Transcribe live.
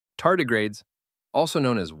Tardigrades, also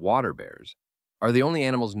known as water bears, are the only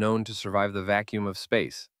animals known to survive the vacuum of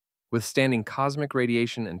space, withstanding cosmic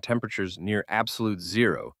radiation and temperatures near absolute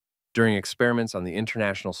zero during experiments on the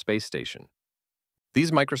International Space Station.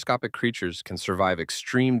 These microscopic creatures can survive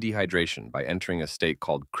extreme dehydration by entering a state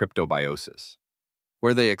called cryptobiosis,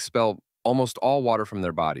 where they expel almost all water from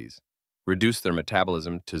their bodies, reduce their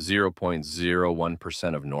metabolism to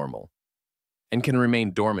 0.01% of normal, and can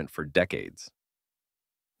remain dormant for decades.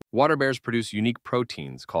 Water bears produce unique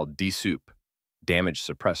proteins called D-soup, damage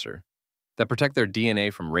suppressor, that protect their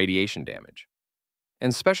DNA from radiation damage,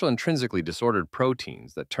 and special intrinsically disordered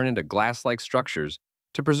proteins that turn into glass-like structures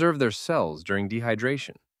to preserve their cells during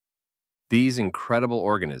dehydration. These incredible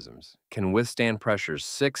organisms can withstand pressures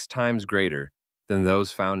 6 times greater than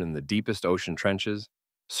those found in the deepest ocean trenches,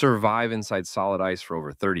 survive inside solid ice for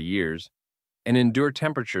over 30 years, and endure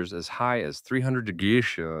temperatures as high as 300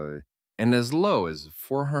 degrees and as low as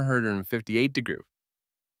 458 degrees.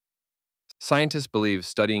 Scientists believe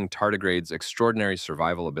studying tardigrades' extraordinary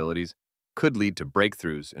survival abilities could lead to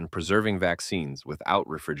breakthroughs in preserving vaccines without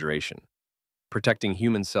refrigeration, protecting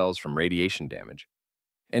human cells from radiation damage,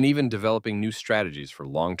 and even developing new strategies for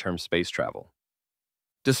long-term space travel.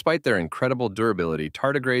 Despite their incredible durability,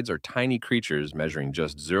 tardigrades are tiny creatures measuring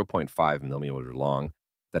just 0.5 millimeters long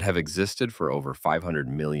that have existed for over 500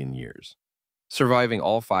 million years, surviving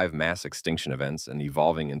all 5 mass extinction events and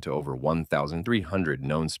evolving into over 1,300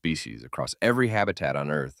 known species across every habitat on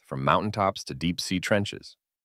Earth, from mountaintops to deep-sea trenches.